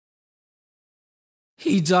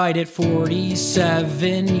He died at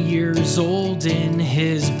 47 years old in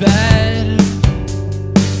his bed,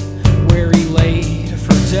 where he laid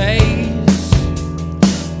for days,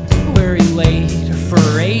 where he laid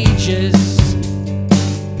for ages.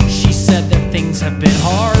 She said that things have been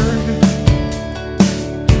hard.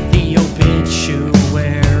 The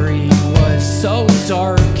obituary was so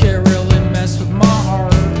dark, it really messed with my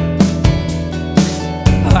heart.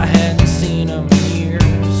 I hadn't seen him in years.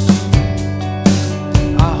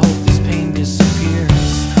 I hope this pain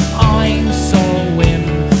disappears. I'm so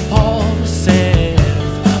impulsive,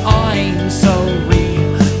 I'm so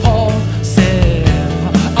repulsive,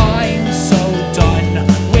 I'm so done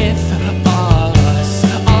with us.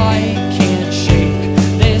 I can't shake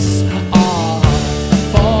this off.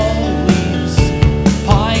 Fall leaves,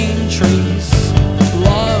 pine trees,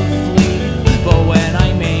 lovely, but when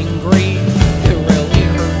I'm angry, it really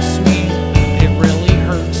hurts me. It really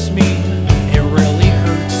hurts me. It really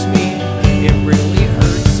hurts me. It really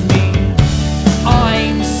hurts me.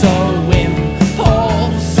 I'm so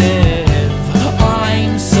impulsive,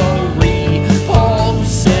 I'm so repulsive,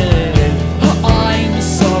 I'm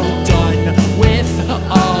so done with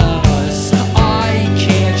us. I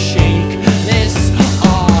can't shake this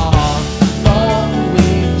off. Fall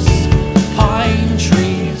leaves, pine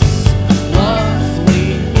trees, lovely,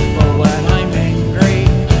 but when I'm angry,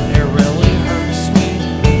 it really hurts me.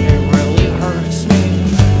 It really hurts me.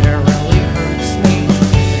 It really hurts me.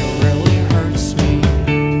 It really hurts me.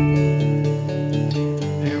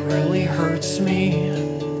 It really hurts me.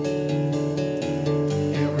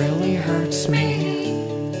 It really hurts me.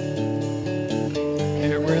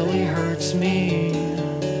 It really hurts me.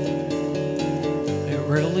 It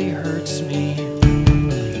really hurts me.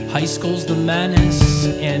 High school's the menace,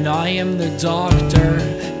 and I am the doctor.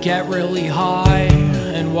 Get really high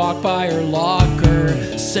and walk by her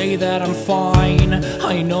locker. Say that I'm fine,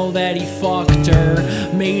 I know that he fucked her.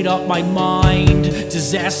 Made up my mind,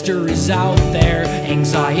 disaster is out there.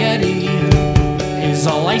 Anxiety is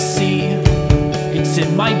all I see. It's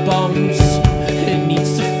in my bones, it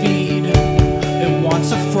needs to feed. It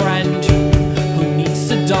wants a friend who needs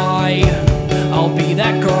to die. I'll be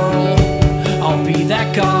that girl, I'll be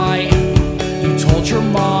that guy. You told your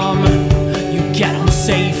mom you'd get home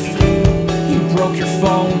safe. You broke your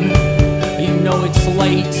phone, you know it's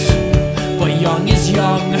late. But young is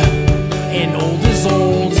young and old is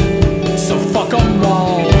old, so fuck 'em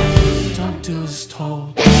all.